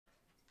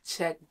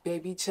Check,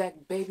 baby,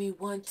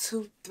 1,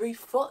 2, 3,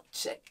 4.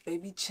 Check,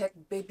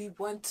 baby,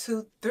 1,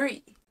 2,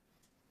 3.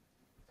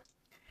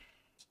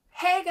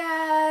 Hey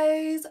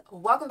guys,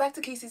 welcome back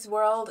to Keesee's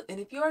World. And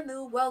if you're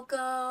new,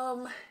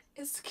 welcome.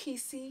 It's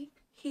Keesee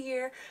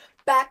here,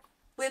 back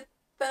with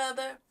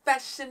another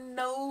Fashion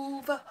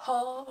Nova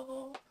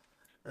haul.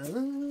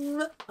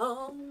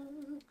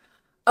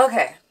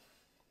 Okay.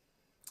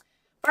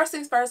 First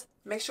things first,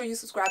 make sure you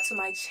subscribe to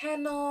my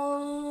channel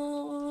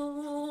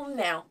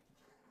now.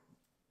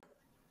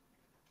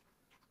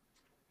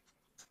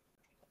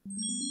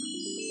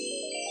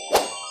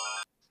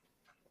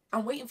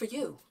 I'm waiting for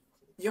you.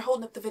 You're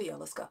holding up the video.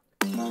 Let's go.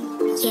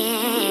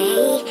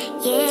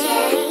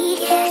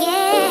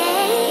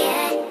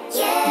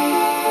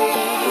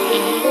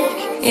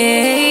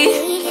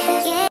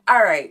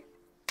 Alright.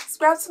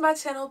 Subscribe to my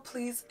channel,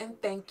 please,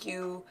 and thank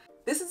you.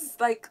 This is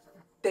like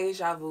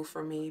deja vu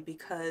for me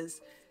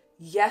because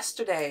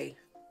yesterday,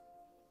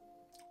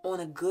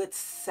 on a good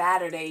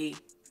Saturday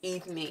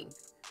evening,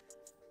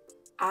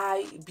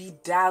 I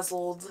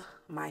bedazzled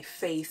my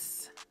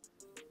face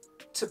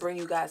to bring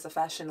you guys a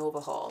Fashion Nova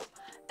haul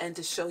and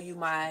to show you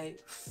my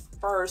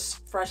first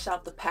fresh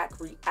out the pack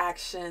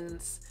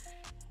reactions.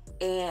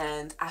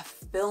 And I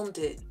filmed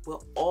it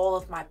with all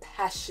of my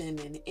passion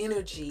and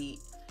energy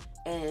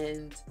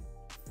and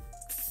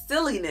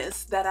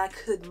silliness that I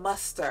could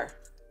muster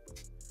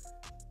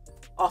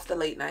off the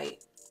late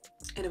night.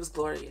 And it was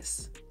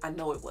glorious. I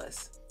know it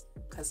was,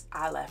 because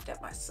I laughed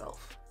at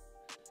myself.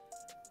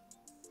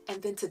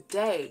 And then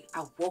today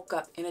I woke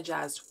up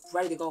energized,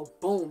 ready to go,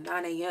 boom,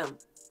 9 a.m.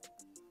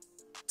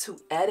 to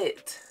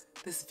edit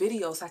this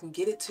video so I can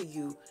get it to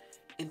you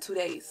in 2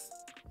 days.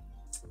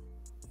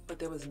 But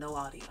there was no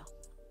audio.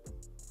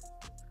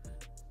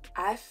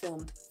 I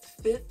filmed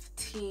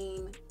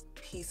 15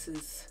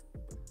 pieces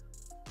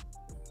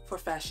for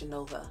Fashion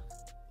Nova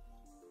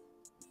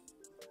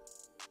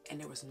and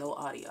there was no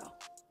audio.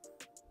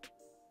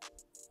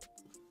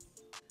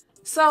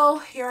 So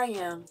here I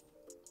am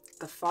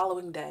the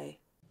following day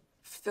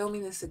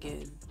filming this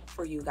again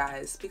for you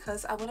guys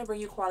because I want to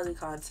bring you quality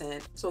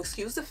content. So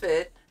excuse the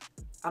fit,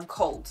 I'm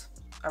cold.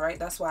 All right,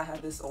 that's why I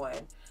have this on.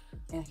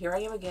 And here I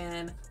am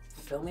again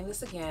filming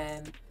this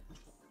again.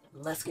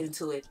 Let's get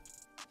into it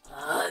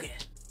again.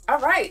 All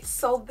right,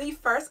 so the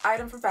first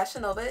item from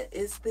Fashion Nova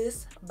is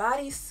this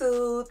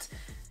bodysuit.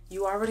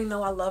 You already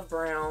know I love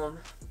brown.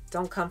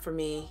 Don't come for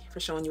me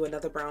for showing you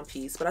another brown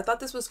piece, but I thought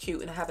this was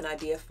cute and I have an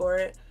idea for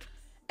it.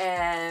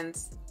 And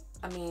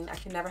I mean, I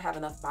can never have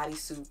enough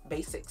bodysuit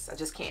basics. I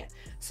just can't.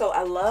 So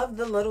I love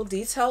the little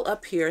detail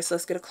up here. So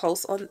let's get a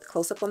close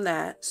up on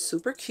that.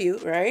 Super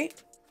cute, right?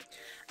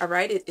 All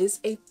right, it is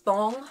a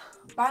thong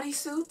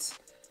bodysuit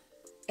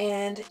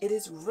and it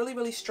is really,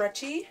 really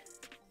stretchy.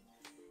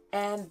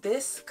 And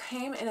this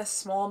came in a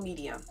small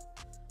medium.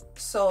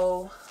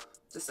 So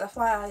just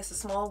FYI, it's a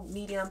small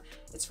medium.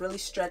 It's really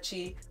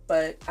stretchy,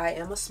 but I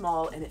am a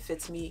small and it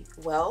fits me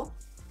well.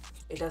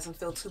 It doesn't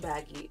feel too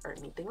baggy or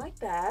anything like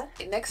that.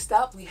 Okay, next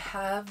up, we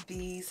have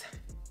these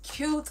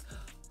cute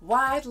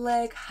wide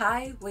leg,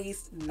 high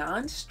waist,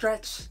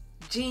 non-stretch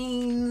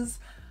jeans.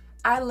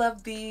 I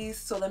love these.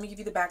 So let me give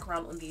you the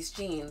background on these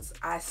jeans.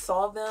 I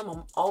saw them.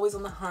 I'm always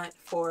on the hunt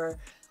for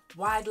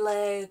wide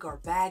leg or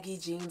baggy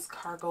jeans,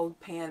 cargo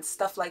pants,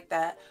 stuff like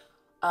that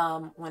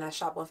when I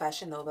shop on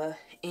Fashion Nova.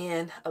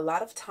 And a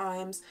lot of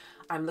times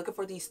I'm looking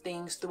for these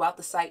things throughout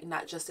the site,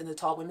 not just in the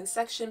tall women's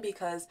section,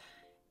 because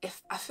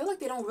if I feel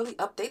like they don't really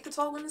update the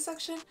tall women's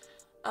section.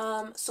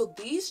 So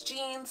these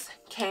jeans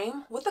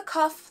came with a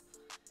cuff.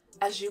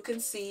 As you can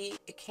see,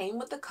 it came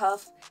with the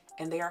cuff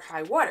and they are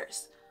high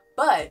waters.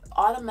 But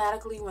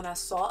automatically when I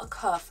saw a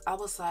cuff, I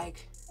was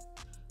like,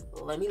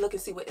 let me look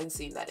and see what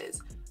inseam that is.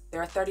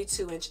 They're a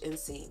 32-inch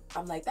inseam.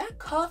 I'm like, that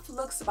cuff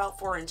looks about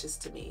 4 inches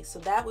to me. So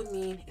that would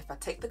mean if I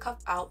take the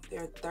cuff out,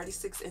 they're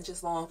 36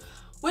 inches long,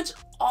 which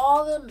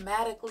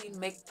automatically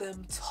make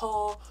them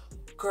tall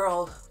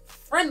girl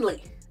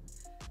friendly.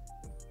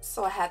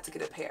 So I had to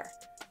get a pair.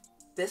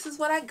 This is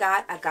what I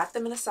got. I got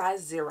them in a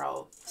size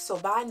 0. So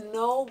by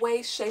no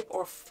way, shape,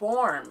 or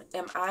form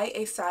am I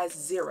a size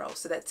 0.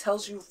 So that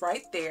tells you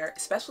right there,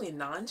 especially in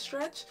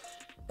non-stretch,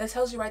 that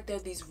tells you right there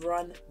these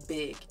run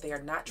big. They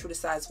are not true to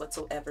size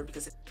whatsoever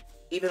because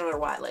even on a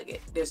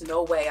wide-legged, there's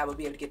no way I would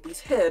be able to get these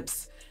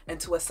hips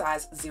into a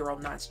size 0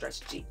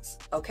 non-stretch jeans,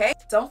 okay?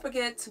 Don't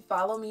forget to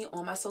follow me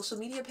on my social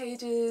media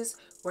pages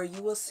where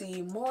you will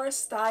see more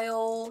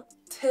style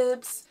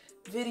tips,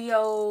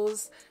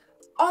 videos,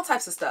 all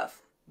types of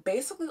stuff.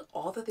 Basically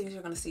all the things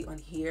you're going to see on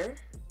here,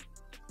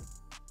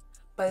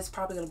 but it's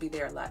probably going to be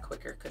there a lot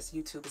quicker because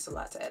YouTube is a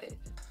lot to edit.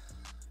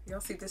 Y'all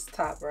see this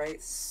top,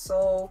 right?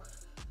 So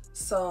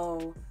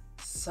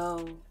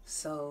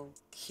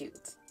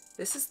cute.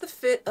 This is the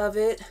fit of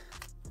it.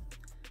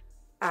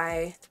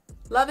 I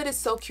love it. It's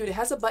so cute. It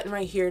has a button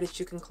right here that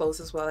you can close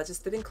as well. I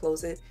just didn't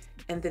close it.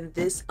 And then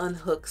this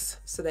unhooks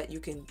so that you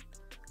can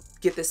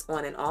get this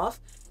on and off.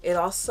 It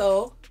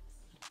also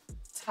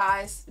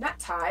ties, not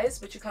ties,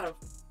 but you kind of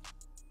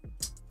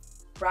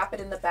wrap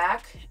it in the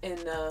back and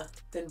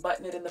then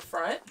button it in the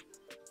front.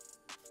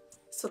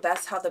 So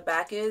that's how the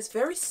back is.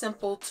 Very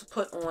simple to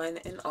put on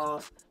and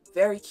off.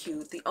 Very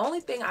cute. The only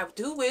thing I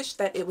do wish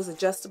that it was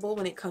adjustable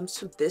when it comes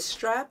to this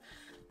strap.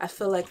 I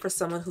feel like for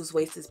someone whose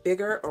waist is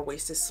bigger or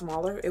waist is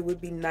smaller, it would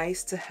be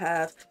nice to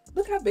have,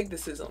 look how big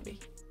this is on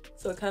me.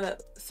 So it kind of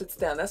sits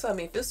down. That's what I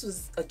mean. If this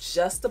was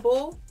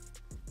adjustable,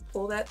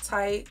 pull that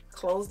tight,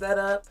 close that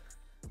up.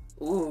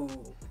 Ooh,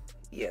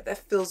 yeah, that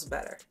feels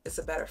better. It's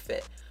a better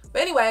fit.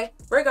 But anyway,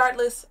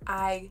 regardless,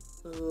 I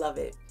love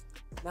it.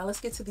 Now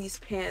let's get to these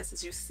pants.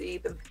 As you see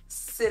them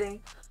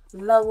sitting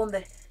low on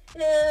the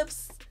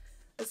hips.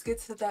 Let's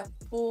get to that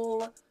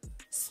full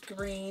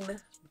screen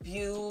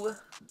view.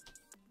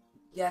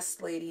 Yes,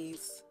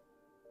 ladies,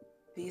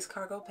 these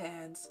cargo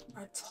pants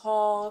are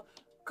tall,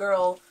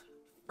 girl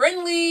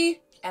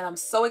friendly, and I'm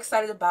so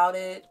excited about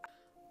it.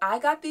 I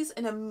got these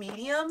in a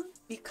medium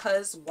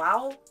because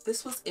while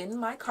this was in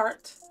my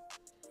cart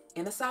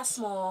in a size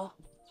small,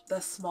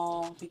 the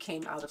small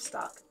became out of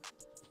stock.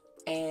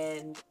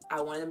 And I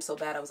wanted them so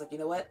bad, I was like, you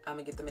know what? I'm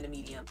gonna get them in a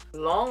medium.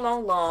 Long,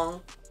 long,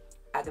 long.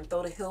 I can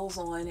throw the heels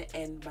on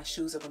and my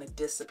shoes are gonna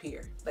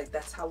disappear. Like,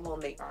 that's how long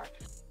they are.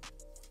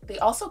 They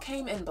also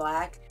came in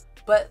black,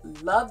 but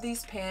love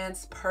these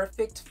pants.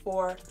 Perfect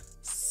for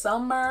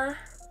summer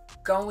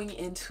going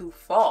into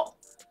fall.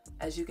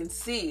 As you can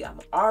see,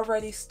 I'm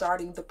already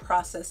starting the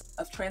process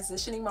of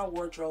transitioning my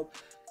wardrobe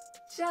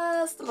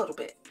just a little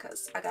bit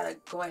because I gotta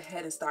go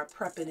ahead and start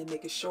prepping and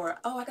making sure,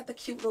 oh, I got the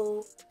cute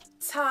little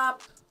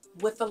top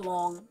with the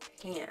long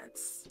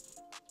pants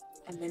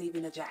and then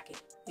even a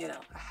jacket. You know,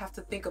 I have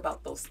to think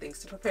about those things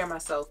to prepare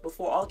myself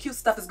before all cute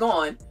stuff is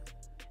gone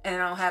and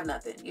I don't have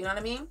nothing. You know what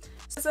I mean?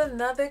 This is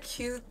another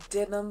cute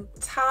denim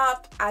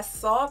top. I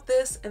saw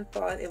this and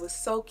thought it was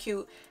so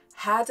cute.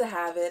 Had to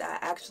have it. I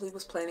actually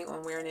was planning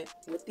on wearing it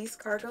with these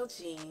cargo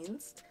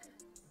jeans.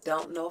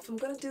 Don't know if I'm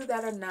gonna do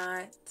that or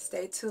not.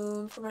 Stay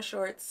tuned for my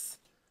shorts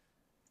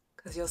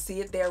because you'll see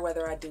it there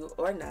whether I do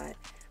or not.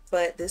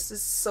 But this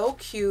is so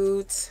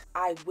cute.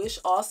 I wish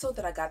also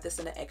that I got this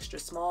in an extra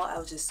small. I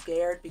was just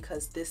scared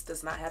because this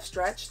does not have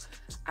stretch.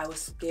 I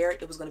was scared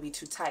it was going to be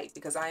too tight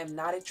because I am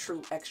not a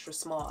true extra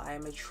small. I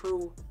am a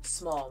true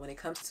small. When it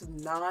comes to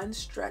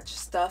non-stretch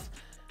stuff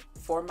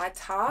for my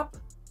top,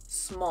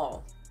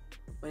 small.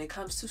 When it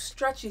comes to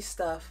stretchy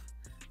stuff,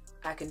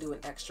 I can do an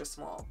extra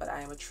small, but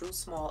I am a true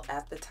small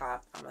at the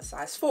top. I'm a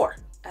size 4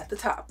 at the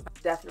top.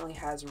 Definitely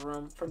has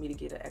room for me to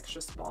get an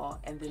extra small,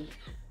 and then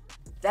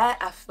that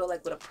I feel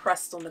like would have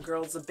pressed on the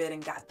girls a bit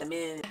and got them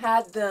in.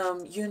 Had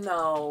them, you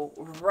know,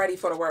 ready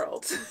for the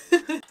world.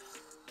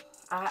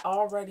 I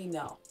already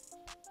know.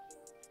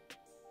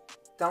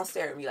 Don't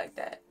stare at me like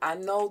that. I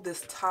know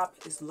this top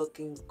is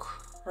looking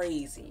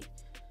crazy.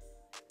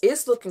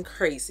 It's looking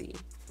crazy.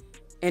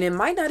 And it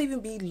might not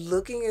even be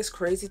looking as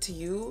crazy to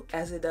you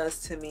as it does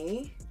to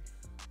me.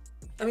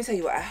 Let me tell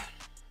you why.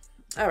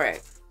 All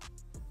right.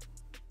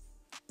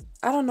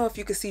 I don't know if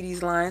you can see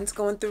these lines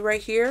going through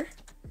right here.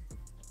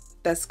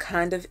 That's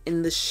kind of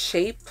in the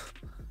shape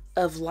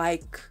of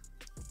like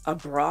a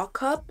bra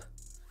cup.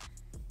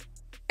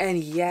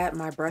 And yet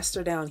my breasts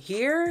are down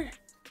here.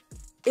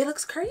 It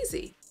looks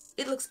crazy.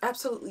 It looks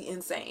absolutely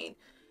insane.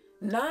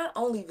 Not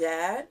only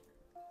that,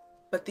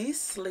 but these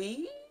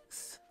sleeves,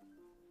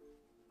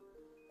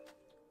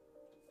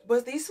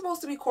 was these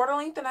supposed to be quarter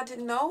length and I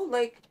didn't know?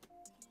 Like,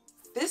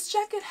 this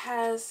jacket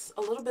has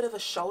a little bit of a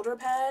shoulder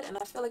pad, and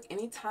I feel like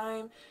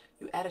anytime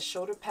you add a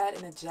shoulder pad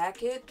in a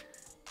jacket,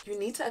 you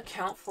need to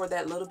account for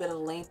that little bit of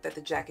length that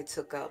the jacket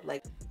took up.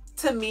 Like,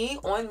 to me,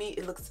 on me,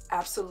 it looks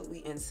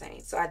absolutely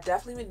insane. So I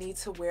definitely would need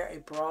to wear a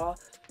bra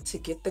to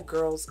get the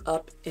girls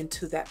up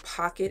into that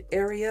pocket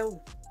area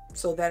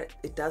so that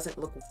it doesn't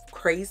look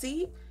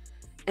crazy.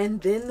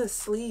 And then the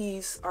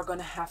sleeves are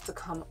gonna have to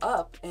come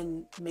up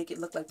and make it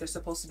look like they're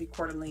supposed to be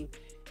quarter length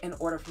in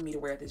order for me to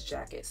wear this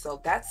jacket. So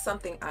that's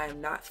something I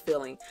am not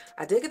feeling.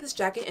 I did get this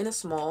jacket in a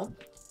small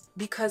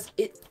because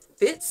it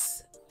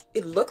fits.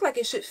 It looked like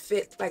it should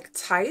fit like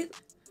tight.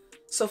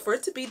 So for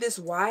it to be this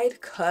wide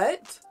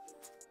cut,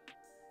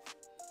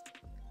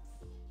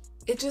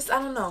 it just,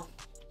 I don't know.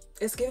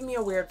 It's giving me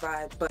a weird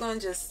vibe, but I'm gonna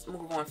just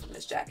move on from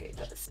this jacket.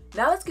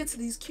 Now let's get to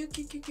these cute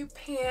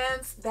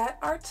pants that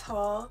are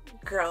tall,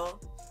 girl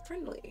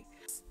friendly.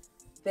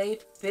 They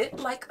fit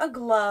like a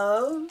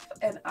glove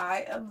and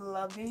I am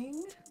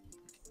loving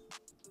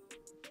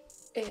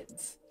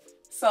it.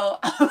 So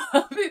I'm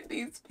loving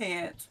these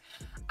pants.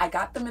 I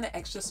got them in an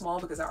extra small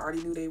because I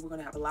already knew they were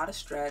gonna have a lot of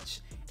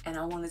stretch and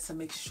I wanted to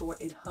make sure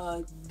it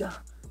hugged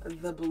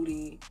the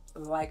booty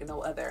like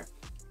no other.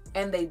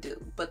 And they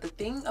do. But the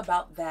thing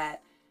about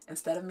that,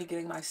 instead of me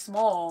getting my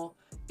small,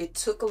 it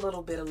took a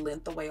little bit of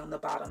length away on the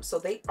bottom. So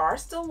they are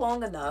still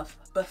long enough,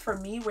 but for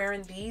me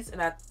wearing these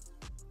and I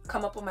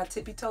come up on my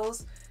tippy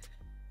toes,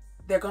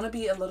 they're gonna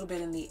be a little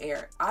bit in the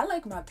air. I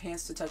like my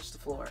pants to touch the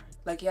floor.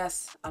 Like,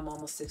 yes, I'm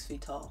almost 6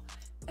 feet tall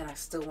and I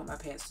still want my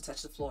pants to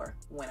touch the floor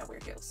when I wear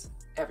heels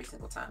every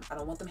single time. I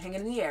don't want them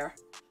hanging in the air.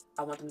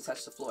 I want them to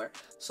touch the floor.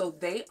 So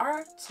they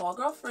are tall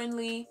girl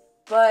friendly,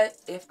 but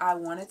if I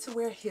wanted to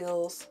wear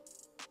heels,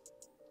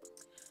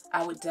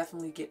 I would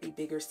definitely get a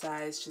bigger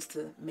size just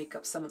to make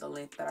up some of the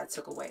length that I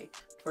took away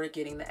for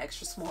getting the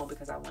extra small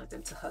because I wanted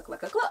them to hug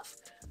like a glove.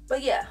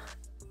 But yeah,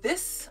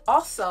 this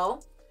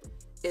also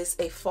is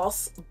a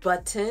false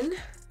button.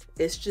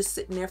 It's just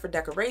sitting there for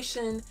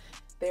decoration.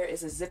 There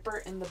is a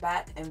zipper in the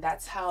back, and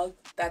that's how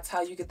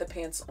you get the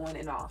pants on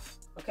and off,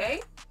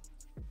 okay?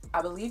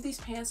 I believe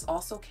these pants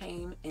also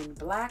came in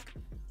black,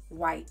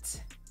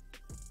 white,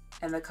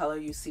 and the color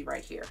you see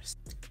right here.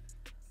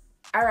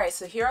 All right,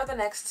 so here are the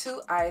next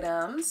two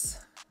items.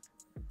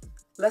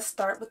 Let's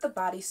start with the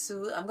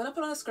bodysuit. I'm gonna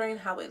put on the screen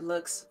how it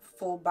looks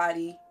full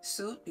body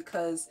suit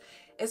because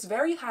it's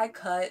very high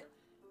cut,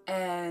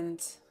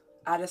 and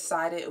I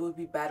decided it would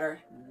be better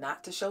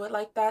not to show it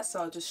like that,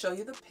 so I'll just show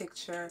you the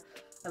picture.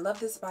 I love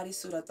this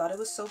bodysuit. I thought it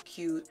was so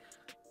cute.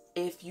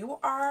 If you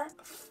are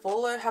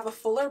fuller, have a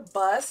fuller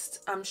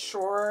bust, I'm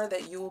sure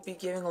that you will be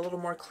giving a little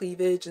more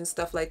cleavage and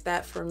stuff like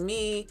that. For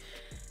me,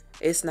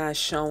 it's not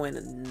showing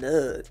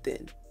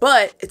nothing,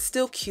 but it's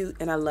still cute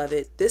and I love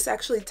it. This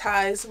actually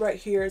ties right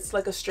here. It's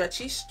like a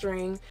stretchy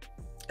string.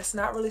 It's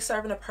not really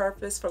serving a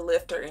purpose for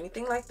lift or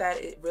anything like that.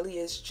 It really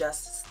is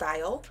just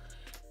style.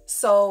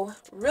 So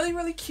really,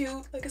 really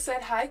cute. Like I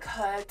said, high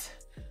cut.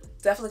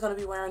 Definitely going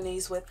to be wearing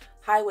these with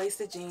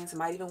high-waisted jeans.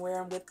 Might even wear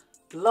them with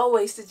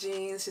low-waisted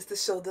jeans just to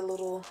show the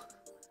little,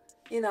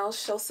 you know,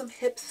 show some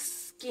hip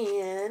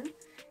skin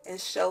and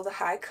show the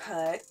high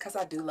cut because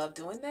I do love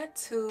doing that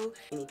too.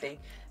 Anything.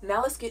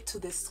 Now let's get to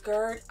this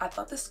skirt. I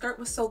thought this skirt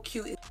was so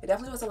cute. It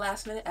definitely was a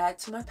last-minute add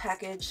to my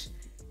package,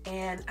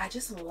 and I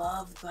just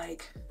love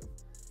like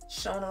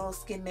showing a little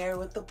skin there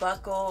with the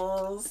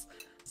buckles.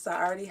 So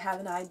I already have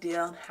an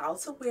idea on how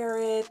to wear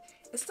it.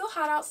 It's still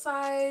hot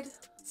outside,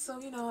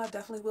 so you know I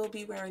definitely will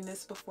be wearing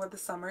this before the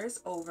summer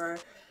is over.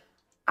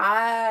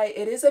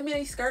 It is a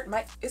mini skirt.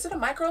 Is it a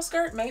micro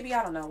skirt? Maybe,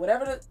 I don't know.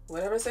 Whatever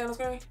it's saying on the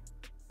screen,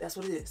 that's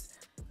what it is.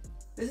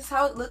 This is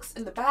how it looks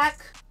in the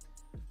back.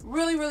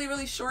 Really, really,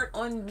 really short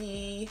on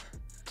me.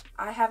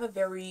 I have a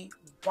very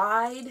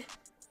wide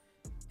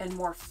and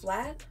more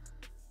flat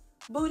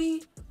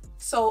booty,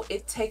 so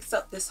it takes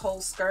up this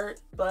whole skirt,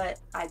 but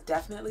I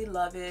definitely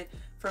love it.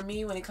 For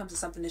me, when it comes to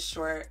something this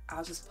short,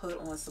 I'll just put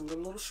on some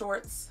little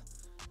shorts,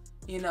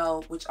 you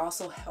know, which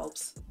also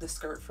helps the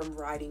skirt from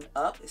riding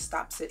up. It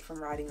stops it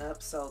from riding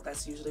up, so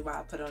that's usually why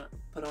I put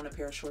on a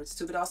pair of shorts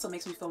too. But it also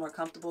makes me feel more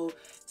comfortable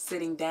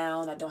sitting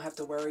down. I don't have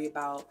to worry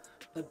about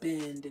the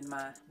bend in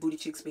my booty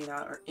cheeks being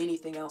out or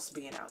anything else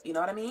being out, you know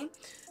what I mean?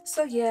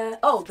 So yeah.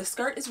 Oh, the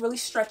skirt is really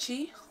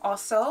stretchy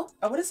also.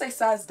 I wouldn't say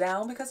size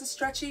down because it's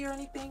stretchy or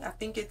anything. I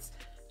think it's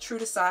true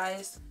to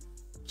size,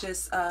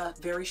 just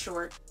very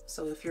short.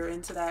 So if you're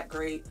into that,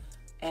 great.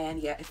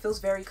 And yeah, it feels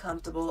very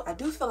comfortable. I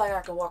do feel like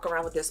I can walk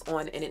around with this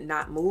on and it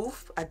not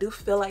move. I do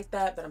feel like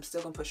that, but I'm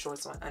still gonna put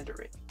shorts on under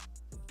it.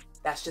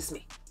 That's just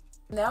me.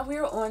 Now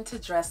we're on to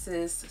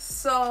dresses.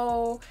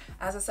 So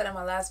as I said in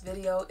my last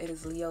video, it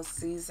is Leo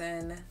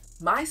season.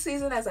 My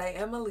season, as I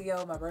am a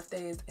Leo. My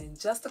birthday is in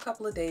just a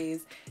couple of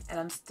days, and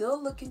I'm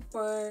still looking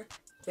for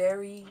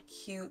very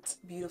cute,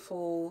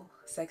 beautiful,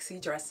 sexy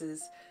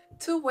dresses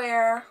to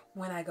wear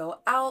when I go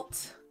out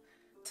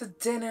to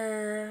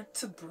dinner,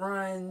 to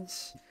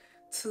brunch,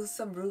 to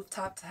some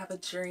rooftop to have a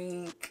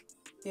drink,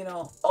 you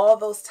know, all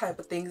those type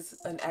of things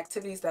and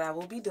activities that I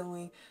will be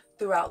doing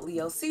throughout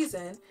Leo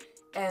season.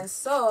 And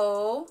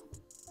so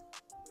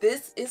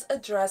this is a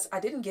dress. I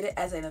didn't get it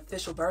as an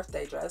official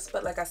birthday dress,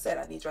 but like I said,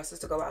 I need dresses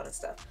to go out and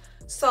stuff.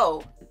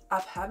 So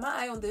I've had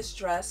my eye on this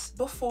dress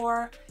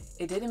before.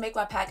 It didn't make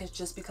my package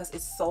just because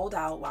it sold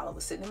out while it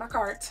was sitting in my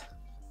cart.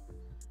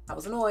 I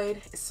was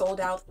annoyed. It sold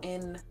out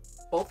in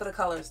both of the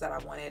colors that I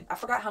wanted. I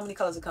forgot how many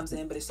colors it comes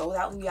in, but it sold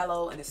out in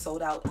yellow and it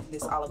sold out in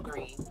this olive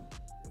green.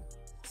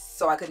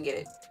 So I couldn't get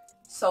it.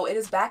 So it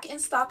is back in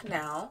stock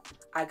now.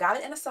 I got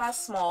it in a size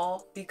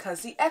small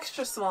because the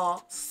extra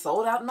small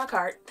sold out in my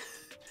cart.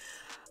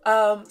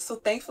 So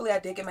thankfully I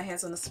did get my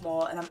hands on the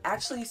small, and I'm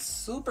actually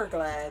super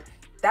glad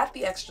that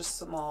the extra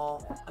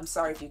small, I'm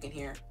sorry if you can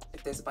hear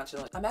if there's a bunch of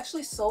noise. I'm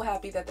actually so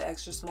happy that the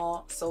extra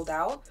small sold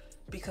out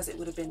because it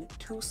would have been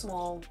too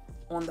small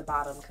on the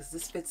bottom, because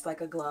this fits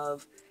like a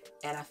glove,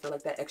 and I feel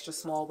like that extra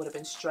small would have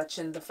been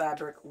stretching the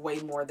fabric way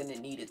more than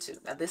it needed to.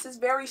 Now this is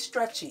very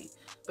stretchy,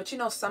 but you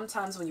know,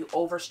 sometimes when you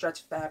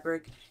overstretch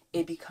fabric,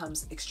 it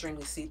becomes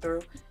extremely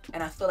see-through,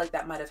 and I feel like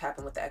that might have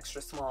happened with the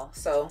extra small.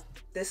 So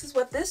this is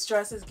what this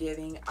dress is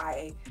giving.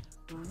 I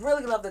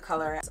really love the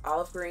color. It's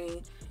olive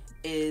green,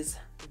 is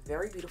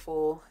very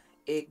beautiful.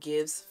 It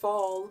gives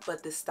fall,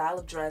 but this style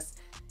of dress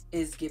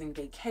is giving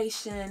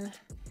vacation.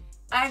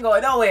 I ain't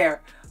going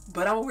nowhere,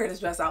 but I'm gonna wear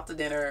this dress out to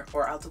dinner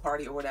or out to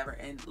party or whatever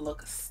and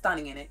look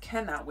stunning in it.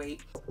 Cannot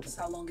wait. This is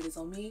how long it is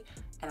on me,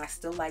 and I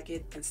still like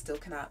it and still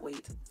cannot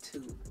wait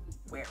to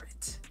wear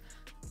it.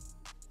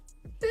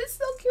 It's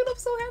so cute. I'm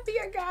so happy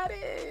I got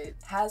it.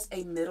 Has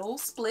a middle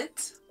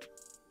split,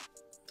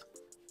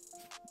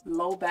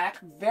 low back,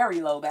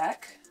 very low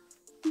back.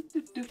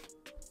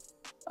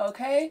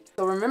 Okay,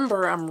 so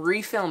remember, I'm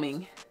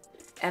refilming,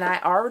 and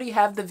I already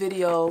have the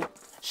video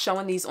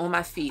showing these on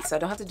my feet, so I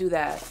don't have to do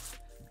that.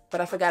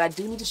 But I forgot I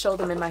do need to show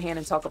them in my hand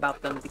and talk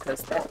about them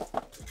because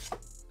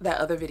that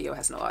other video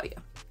has no audio.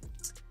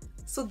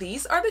 So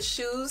these are the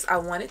shoes. I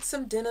wanted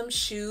some denim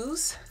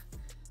shoes.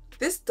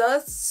 This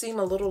does seem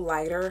a little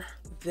lighter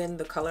than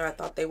the color I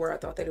thought they were. I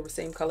thought they were the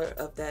same color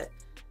of that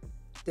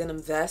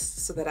denim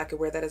vest so that I could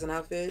wear that as an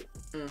outfit.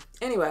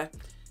 Anyway,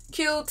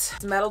 cute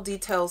metal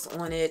details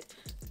on it.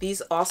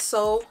 These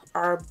also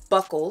are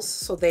buckles.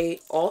 So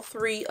all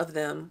four of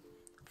them,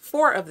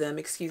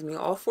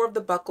 all four of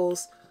the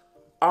buckles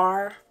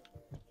are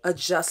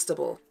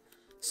adjustable.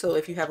 So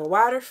if you have a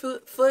wider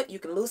foot, you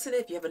can loosen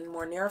it. If you have a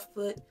more narrow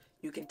foot,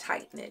 you can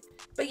tighten it.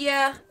 But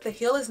yeah, the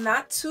heel is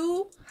not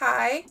too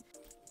high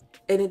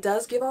and it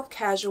does give off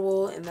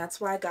casual, and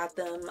that's why I got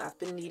them. I've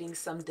been needing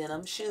some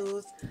denim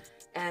shoes,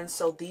 and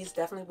so these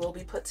definitely will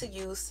be put to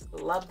use.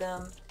 Love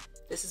them.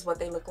 This is what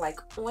they look like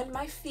on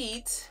my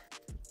feet.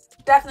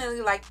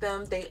 Definitely like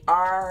them. They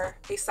are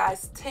a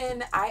size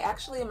 10. I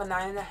actually am a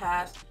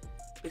 9.5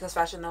 because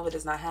Fashion Nova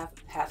does not have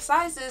half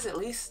sizes, at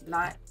least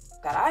not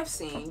that I've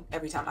seen.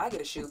 Every time I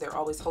get a shoe, they're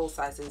always whole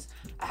sizes.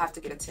 I have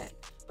to get a 10.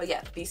 But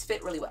yeah, these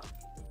fit really well.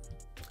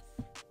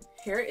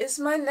 Here is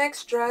my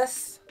next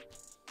dress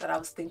that I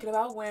was thinking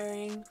about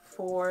wearing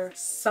for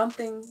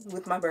something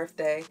with my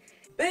birthday.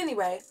 But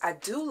anyway, I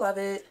do love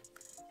it.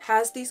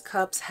 Has these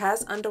cups,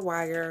 has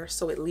underwire,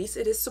 so at least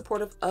it is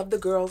supportive of the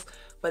girls,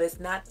 but it's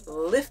not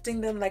lifting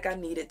them like I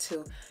need it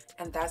to.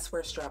 And that's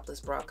where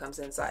strapless bra comes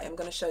in. So I am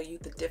going to show you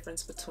the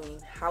difference between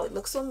how it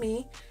looks on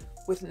me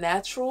with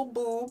natural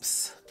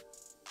boobs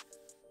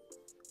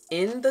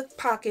in the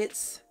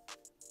pockets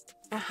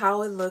and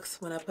how it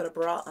looks when I put a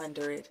bra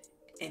under it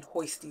and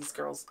hoist these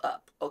girls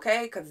up,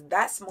 okay? Because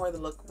that's more the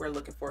look we're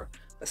looking for.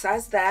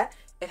 Besides that,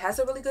 it has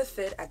a really good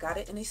fit. I got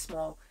it in a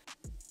small.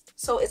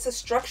 So it's a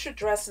structured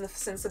dress in the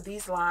sense of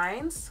these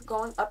lines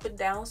going up and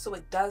down, so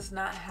it does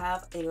not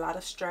have a lot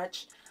of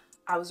stretch.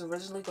 I was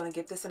originally going to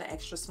get this in an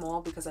extra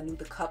small because I knew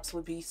the cups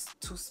would be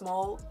too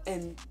small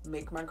and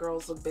make my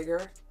girls look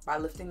bigger by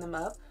lifting them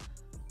up.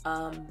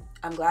 I'm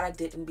glad I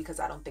didn't because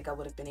I don't think I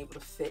would have been able to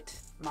fit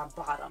my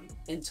bottom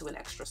into an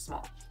extra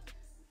small.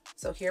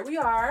 So here we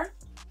are.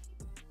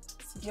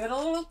 Let's give it a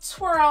little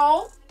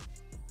twirl.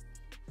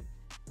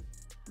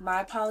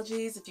 My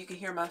apologies if you can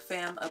hear my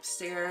fam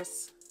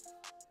upstairs.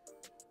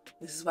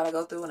 This is what I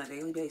go through on a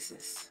daily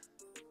basis.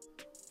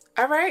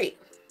 All right,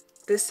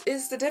 this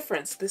is the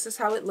difference. This is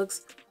how it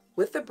looks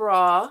with the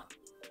bra.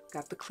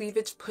 Got the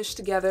cleavage pushed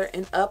together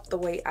and up the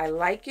way I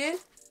like it.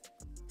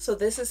 So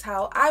this is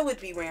how I would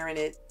be wearing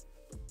it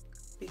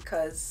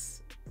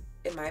because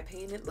in my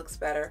opinion, it looks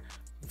better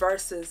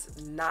versus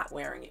not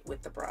wearing it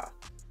with the bra.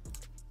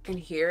 And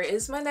here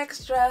is my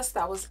next dress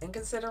that was in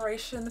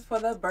consideration for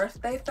the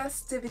birthday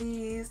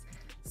festivities.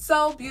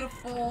 So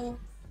beautiful.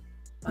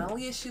 My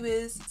only issue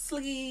is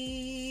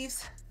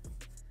sleeves.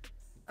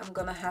 I'm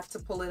gonna have to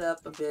pull it up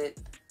a bit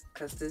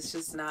because this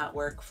does not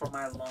work for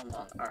my long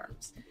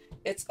arms.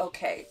 It's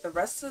okay. The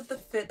rest of the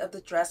fit of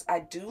the dress I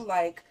do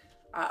like.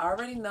 I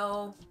already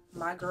know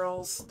my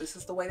girls, this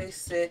is the way they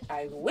sit.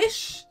 I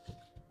wish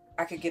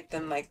I could get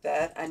them like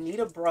that. I need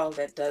a bra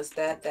that does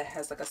that, that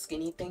has like a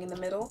skinny thing in the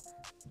middle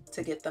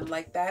to get them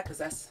like that,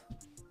 because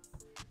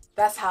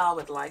that's how I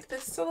would like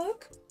this to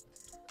look.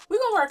 We're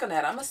gonna work on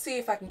that. I'm gonna see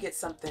if I can get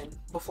something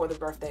before the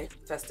birthday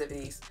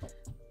festivities,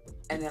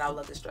 and then I'll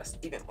love this dress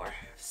even more.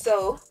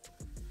 So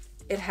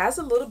it has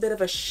a little bit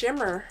of a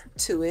shimmer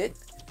to it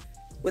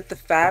with the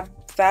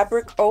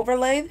fabric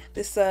overlay.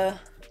 This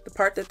the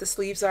part that the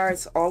sleeves are,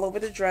 it's all over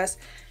the dress,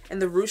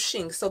 and the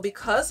ruching. So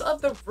because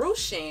of the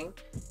ruching,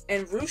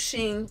 and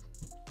ruching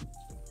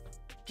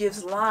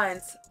gives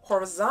lines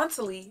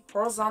horizontally,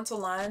 horizontal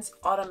lines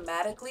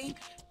automatically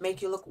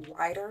make you look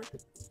wider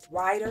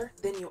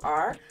than you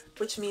are,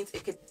 which means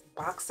it could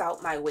box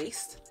out my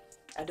waist.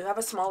 I do have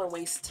a smaller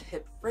waist to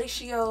hip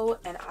ratio,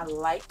 and I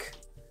like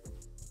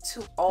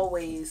to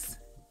always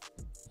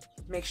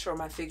make sure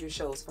my figure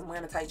shows. If I'm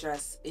wearing a tight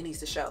dress, it needs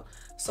to show.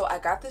 So I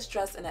got this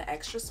dress in an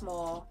extra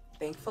small.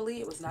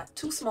 Thankfully, it was not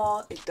too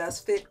small. It does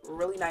fit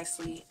really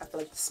nicely. I feel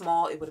like the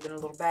small, it would have been a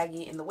little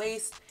baggy in the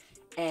waist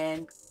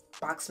and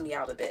boxed me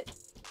out a bit.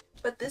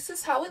 But this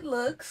is how it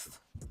looks.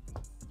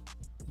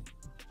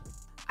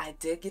 I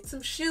did get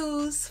some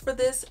shoes for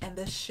this, and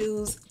the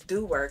shoes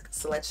do work.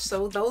 So let's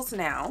show those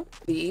now.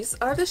 These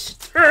are the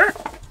shoes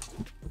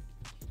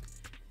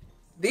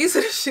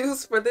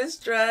for this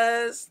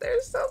dress.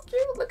 They're so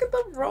cute. Look at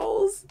the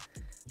rose.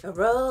 The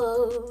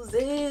rose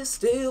is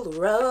still a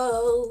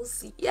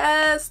rose.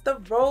 Yes,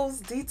 the rose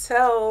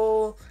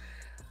detail.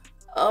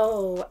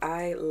 Oh,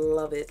 I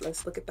love it.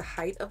 Let's look at the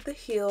height of the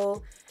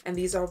heel. And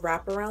these are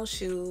wraparound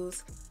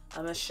shoes.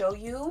 I'm going to show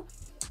you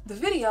the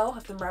video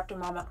of them wrapped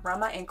around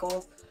my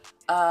ankles.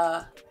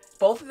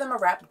 Both of them are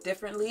wrapped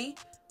differently.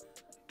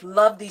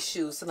 Love these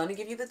shoes. So let me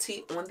give you the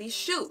tea on these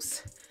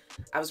shoes.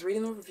 I was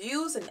reading the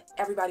reviews and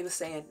everybody was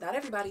saying, not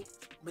everybody,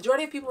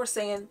 majority of people were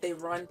saying they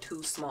run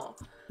too small.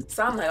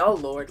 So I'm like, oh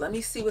Lord, let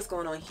me see what's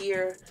going on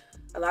here.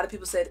 A lot of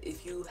people said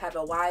if you have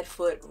a wide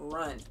foot,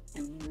 run.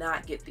 Do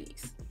not get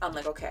these. I'm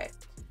like, okay.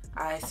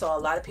 I saw a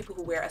lot of people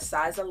who wear a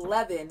size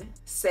 11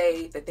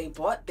 say that they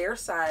bought their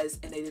size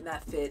and they did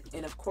not fit.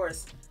 And of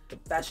course,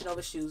 Fashion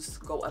Nova shoes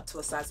go up to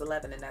a size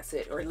 11 and that's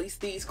it. Or at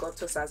least these go up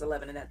to a size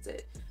 11 and that's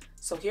it.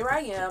 So here I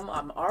am.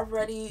 I'm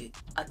already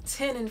a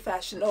 10 in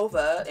Fashion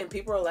Nova and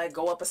people are like,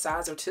 go up a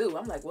size or 2.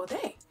 I'm like, well,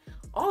 dang.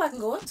 All I can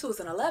go up to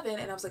is an 11.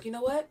 And I was like, you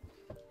know what?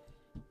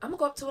 I'm gonna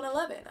go up to an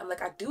 11. I'm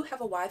like, I do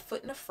have a wide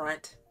foot in the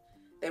front.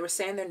 They were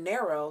saying they're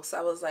narrow. So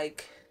I was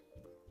like,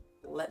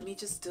 let me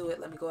just do it.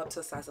 Let me go up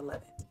to a size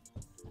 11.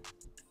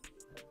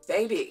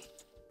 Baby,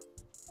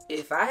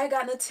 if I had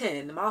gotten a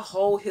 10, my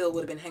whole heel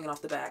would have been hanging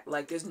off the back.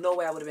 Like, there's no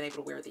way I would have been able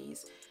to wear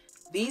these.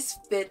 These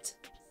fit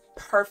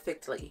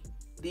perfectly.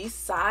 These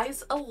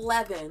size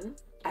 11,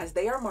 as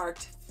they are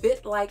marked,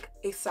 fit like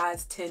a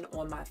size 10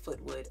 on my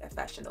foot would at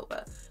Fashion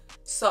Nova.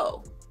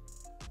 So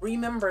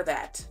remember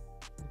that.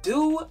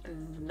 Do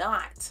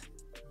not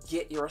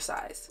get your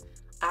size.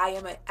 I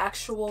am an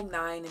actual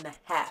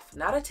 9.5,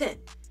 not a 10.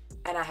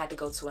 And I had to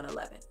go to an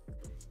 11.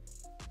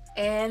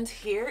 And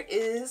here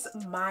is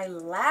my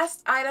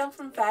last item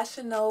from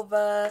Fashion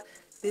Nova.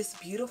 This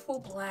beautiful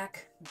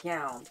black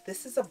gown.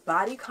 This is a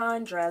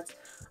bodycon dress.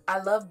 I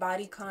love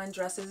bodycon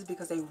dresses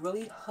because they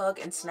really hug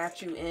and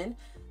snatch you in.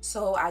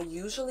 So I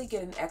usually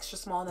get an extra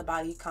small in the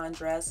bodycon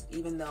dress,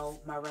 even though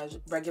my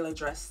regular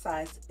dress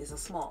size is a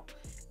small.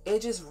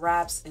 It just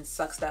wraps and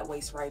sucks that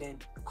waist right in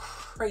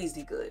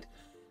crazy good.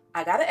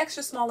 I got an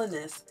extra small in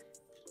this.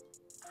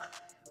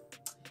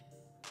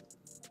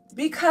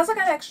 Because I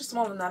got an extra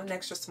small and not an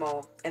extra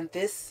small, and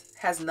this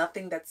has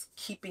nothing that's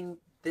keeping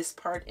this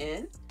part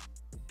in,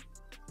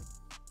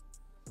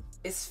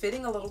 it's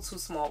fitting a little too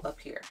small up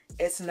here.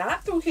 It's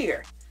not through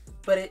here,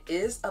 but it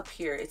is up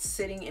here. It's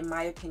sitting, in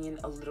my opinion,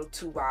 a little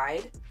too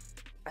wide.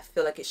 I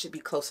feel like it should be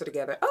closer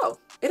together. Oh,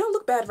 it don't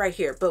look bad right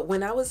here. But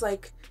when I was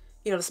like,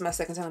 you know, this is my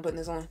second time putting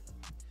this on.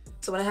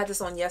 So when I had this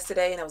on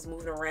yesterday and I was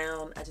moving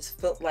around, I just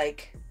felt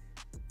like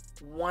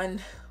one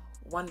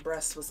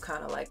breast was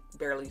kind of like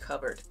barely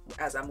covered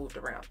as I moved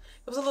around.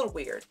 It was a little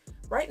weird.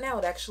 Right now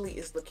it actually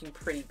is looking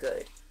pretty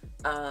good.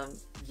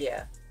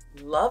 Yeah,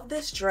 love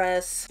this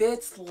dress.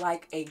 Fits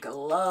like a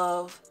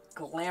glove,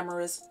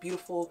 glamorous,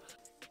 beautiful,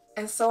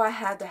 and so I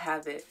had to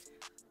have it.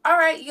 All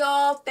right,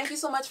 y'all, thank you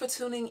so much for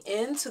tuning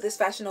in to this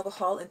Fashion Nova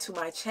haul and to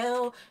my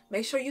channel.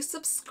 Make sure you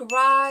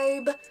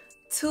subscribe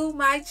to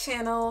my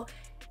channel,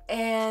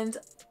 and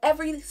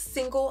every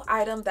single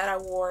item that I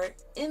wore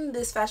in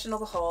this Fashion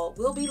Nova haul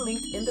will be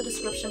linked in the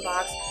description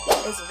box,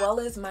 as well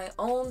as my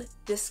own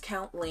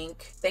discount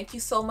link. Thank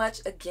you so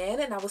much again,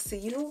 and I will see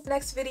you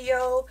next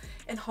video.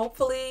 And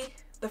hopefully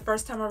the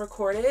first time I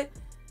record it,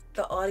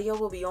 the audio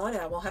will be on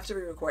and I won't have to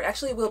re-record.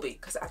 Actually, it will be,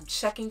 because I'm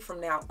checking from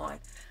now on.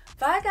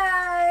 Bye,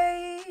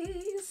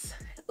 guys.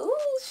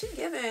 Ooh, she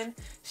giving.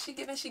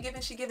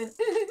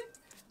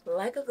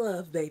 Like a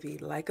glove, baby,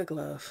 like a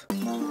glove. Yeah,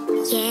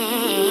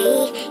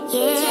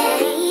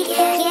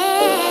 yeah,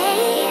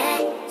 yeah.